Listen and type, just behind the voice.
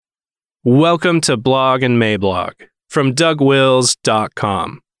Welcome to Blog and Mablog from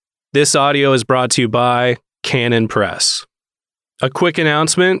DougWills.com. This audio is brought to you by Canon Press. A quick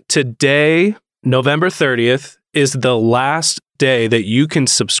announcement. Today, November 30th, is the last day that you can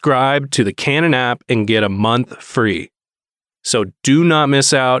subscribe to the Canon app and get a month free. So do not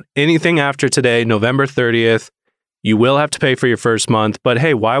miss out. Anything after today, November 30th, you will have to pay for your first month. But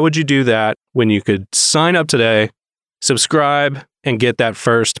hey, why would you do that when you could sign up today, subscribe, and get that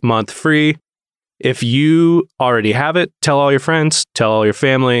first month free? If you already have it, tell all your friends, tell all your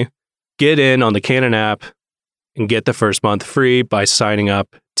family, get in on the Canon app and get the first month free by signing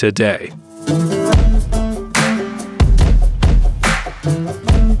up today.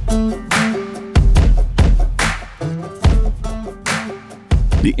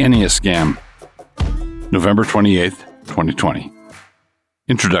 The Enneascam, November 28th, 2020.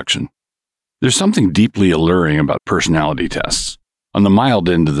 Introduction. There's something deeply alluring about personality tests. On the mild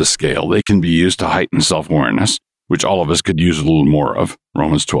end of the scale, they can be used to heighten self-awareness, which all of us could use a little more of,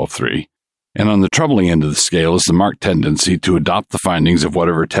 Romans 12:3. And on the troubling end of the scale is the marked tendency to adopt the findings of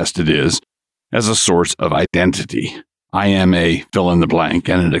whatever test it is as a source of identity. I am a fill-in-the-blank,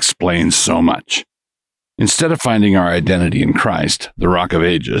 and it explains so much. Instead of finding our identity in Christ, the Rock of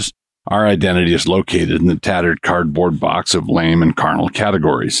Ages, our identity is located in the tattered cardboard box of lame and carnal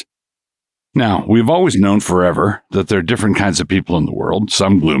categories. Now, we've always known forever that there are different kinds of people in the world,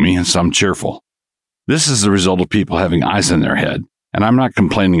 some gloomy and some cheerful. This is the result of people having eyes in their head, and I'm not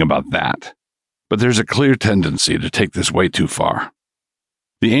complaining about that. But there's a clear tendency to take this way too far.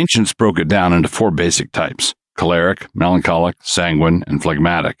 The ancients broke it down into 4 basic types: choleric, melancholic, sanguine, and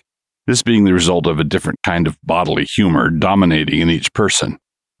phlegmatic, this being the result of a different kind of bodily humor dominating in each person,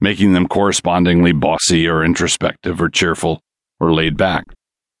 making them correspondingly bossy or introspective or cheerful or laid back.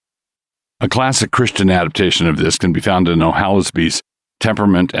 A classic Christian adaptation of this can be found in O'Halsby's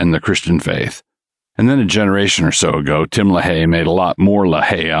Temperament and the Christian Faith. And then a generation or so ago, Tim LaHaye made a lot more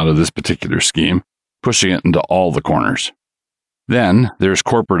LaHaye out of this particular scheme, pushing it into all the corners. Then there's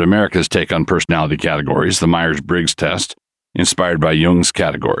corporate America's take on personality categories, the Myers-Briggs test, inspired by Jung's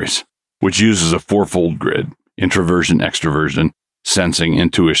categories, which uses a 4-fold grid: introversion, extroversion, sensing,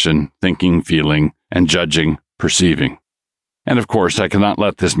 intuition, thinking, feeling, and judging, perceiving. And of course, I cannot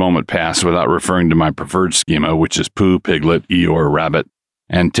let this moment pass without referring to my preferred schema, which is Pooh, Piglet, Eeyore, Rabbit,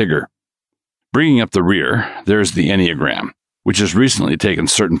 and Tigger. Bringing up the rear, there's the Enneagram, which has recently taken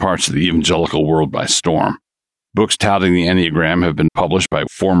certain parts of the evangelical world by storm. Books touting the Enneagram have been published by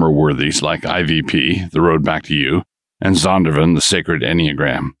former worthies like IVP, The Road Back to You, and Zondervan, The Sacred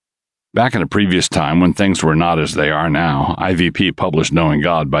Enneagram. Back in a previous time when things were not as they are now, IVP published Knowing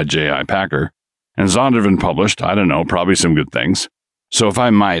God by J.I. Packer, and Zondervan published, probably some good things. So if I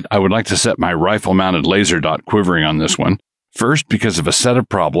might, I would like to set my rifle-mounted laser dot quivering on this one, first because of a set of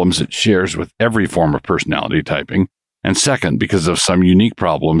problems it shares with every form of personality typing, and second because of some unique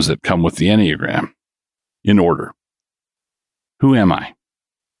problems that come with the Enneagram. In order. Who am I?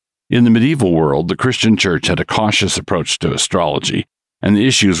 In the medieval world, the Christian church had a cautious approach to astrology, and the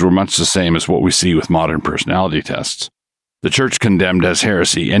issues were much the same as what we see with modern personality tests. The church condemned as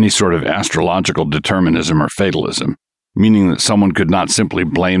heresy any sort of astrological determinism or fatalism, meaning that someone could not simply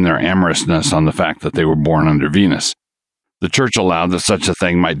blame their amorousness on the fact that they were born under Venus. The church allowed that such a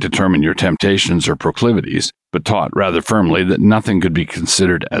thing might determine your temptations or proclivities, but taught rather firmly that nothing could be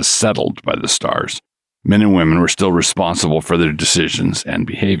considered as settled by the stars. Men and women were still responsible for their decisions and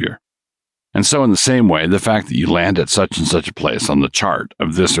behavior. And so in the same way, the fact that you land at such and such a place on the chart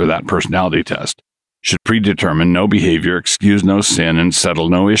of this or that personality test should predetermine no behavior, excuse no sin, and settle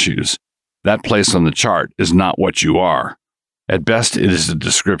no issues. That place on the chart is not what you are. At best, it is a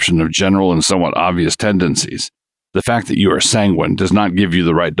description of general and somewhat obvious tendencies. The fact that you are sanguine does not give you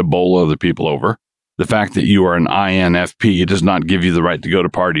the right to bowl other people over. The fact that you are an INFP does not give you the right to go to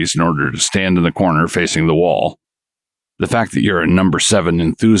parties in order to stand in the corner facing the wall. The fact that you're a number 7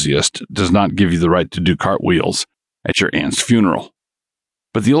 enthusiast does not give you the right to do cartwheels at your aunt's funeral.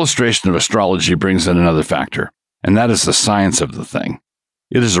 But the illustration of astrology brings in another factor, and that is the science of the thing.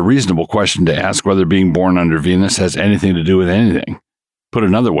 It is a reasonable question to ask whether being born under Venus has anything to do with anything. Put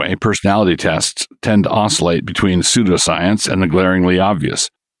another way, personality tests tend to oscillate between pseudoscience and the glaringly obvious.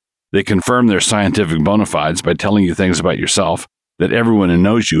 They confirm their scientific bona fides by telling you things about yourself that everyone who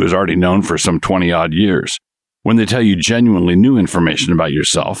knows you has already known for some 20-odd years. When they tell you genuinely new information about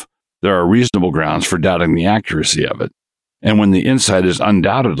yourself, there are reasonable grounds for doubting the accuracy of it. And when the insight is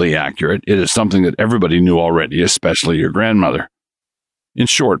undoubtedly accurate, it is something that everybody knew already, especially your grandmother. In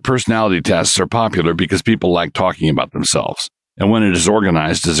short, personality tests are popular because people like talking about themselves. And when it is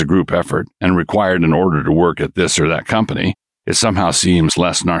organized as a group effort and required in order to work at this or that company, it somehow seems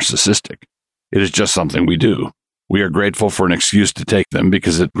less narcissistic. It is just something we do. We are grateful for an excuse to take them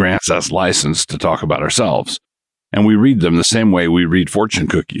because it grants us license to talk about ourselves. And we read them the same way we read fortune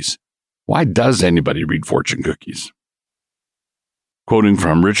cookies. Why does anybody read fortune cookies? Quoting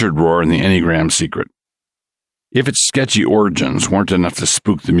from Richard Rohr and the Enneagram Secret. If its sketchy origins weren't enough to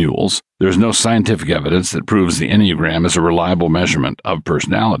spook the mules, there is no scientific evidence that proves the Enneagram is a reliable measurement of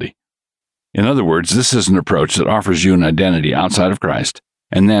personality. In other words, this is an approach that offers you an identity outside of Christ,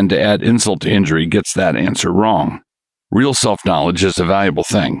 and then, to add insult to injury, gets that answer wrong. Real self-knowledge is a valuable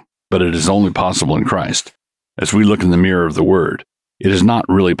thing, but it is only possible in Christ. As we look in the mirror of the Word, it is not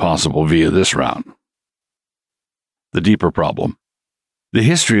really possible via this route. The deeper problem. The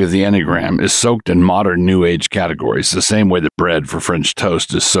history of the Enneagram is soaked in modern New Age categories the same way that bread for French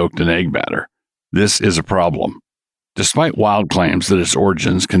toast is soaked in egg batter. This is a problem. Despite wild claims that its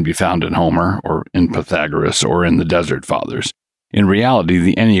origins can be found in Homer, or in Pythagoras, or in the Desert Fathers, in reality,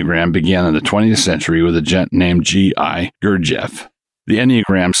 the Enneagram began in the 20th century with a gent named G.I. Gurdjieff. The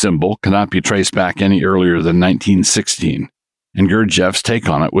Enneagram symbol cannot be traced back any earlier than 1916, and Gurdjieff's take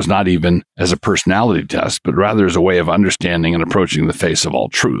on it was not even as a personality test, but rather as a way of understanding and approaching the face of all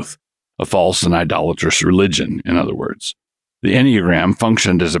truth, a false and idolatrous religion, in other words. The Enneagram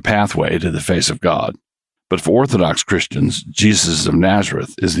functioned as a pathway to the face of God, but for Orthodox Christians, Jesus of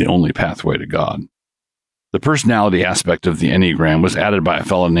Nazareth is the only pathway to God. The personality aspect of the Enneagram was added by a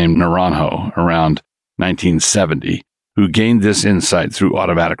fellow named Naranjo around 1970, who gained this insight through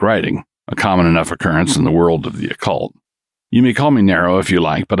automatic writing, a common enough occurrence in the world of the occult. You may call me narrow if you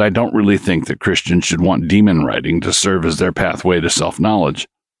like, but I don't really think that Christians should want demon writing to serve as their pathway to self-knowledge.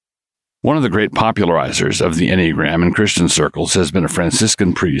 One of the great popularizers of the Enneagram in Christian circles has been a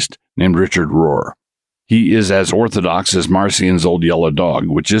Franciscan priest named Richard Rohr. He is as orthodox as Marcion's old yellow dog,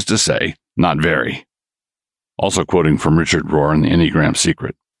 which is to say, not very. Also quoting from Richard Rohr and the Enneagram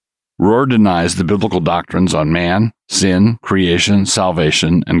Secret. Rohr denies the biblical doctrines on man, sin, creation,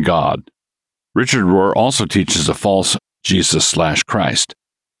 salvation, and God. Richard Rohr also teaches a false Jesus/Christ.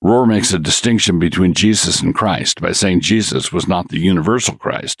 Rohr makes a distinction between Jesus and Christ by saying Jesus was not the universal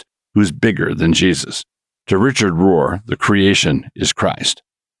Christ, who is bigger than Jesus. To Richard Rohr, the creation is Christ.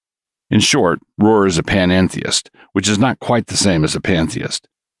 In short, Rohr is a panentheist, which is not quite the same as a pantheist.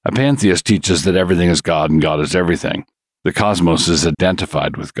 A pantheist teaches that everything is God and God is everything. The cosmos is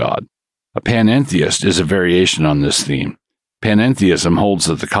identified with God. A panentheist is a variation on this theme. Panentheism holds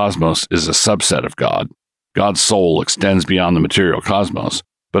that the cosmos is a subset of God. God's soul extends beyond the material cosmos,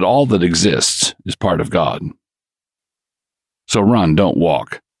 but all that exists is part of God. So run, don't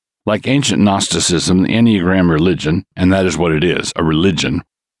walk. Like ancient Gnosticism, the Enneagram religion, and that is what it is, a religion,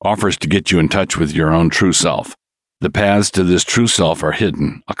 offers to get you in touch with your own true self. The paths to this true self are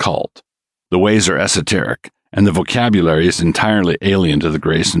hidden, occult. The ways are esoteric, and the vocabulary is entirely alien to the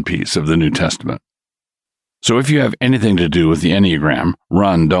grace and peace of the New Testament. So if you have anything to do with the Enneagram,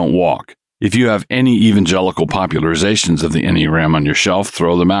 run, don't walk. If you have any evangelical popularizations of the Enneagram on your shelf,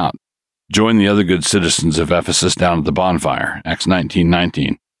 throw them out. Join the other good citizens of Ephesus down at the bonfire, Acts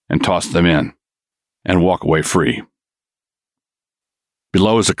 19:19, and toss them in, and walk away free.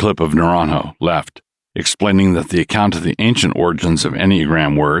 Below is a clip of Naranjo, left, explaining that the account of the ancient origins of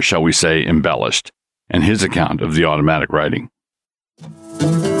Enneagram were, shall we say, embellished, and his account of the automatic writing.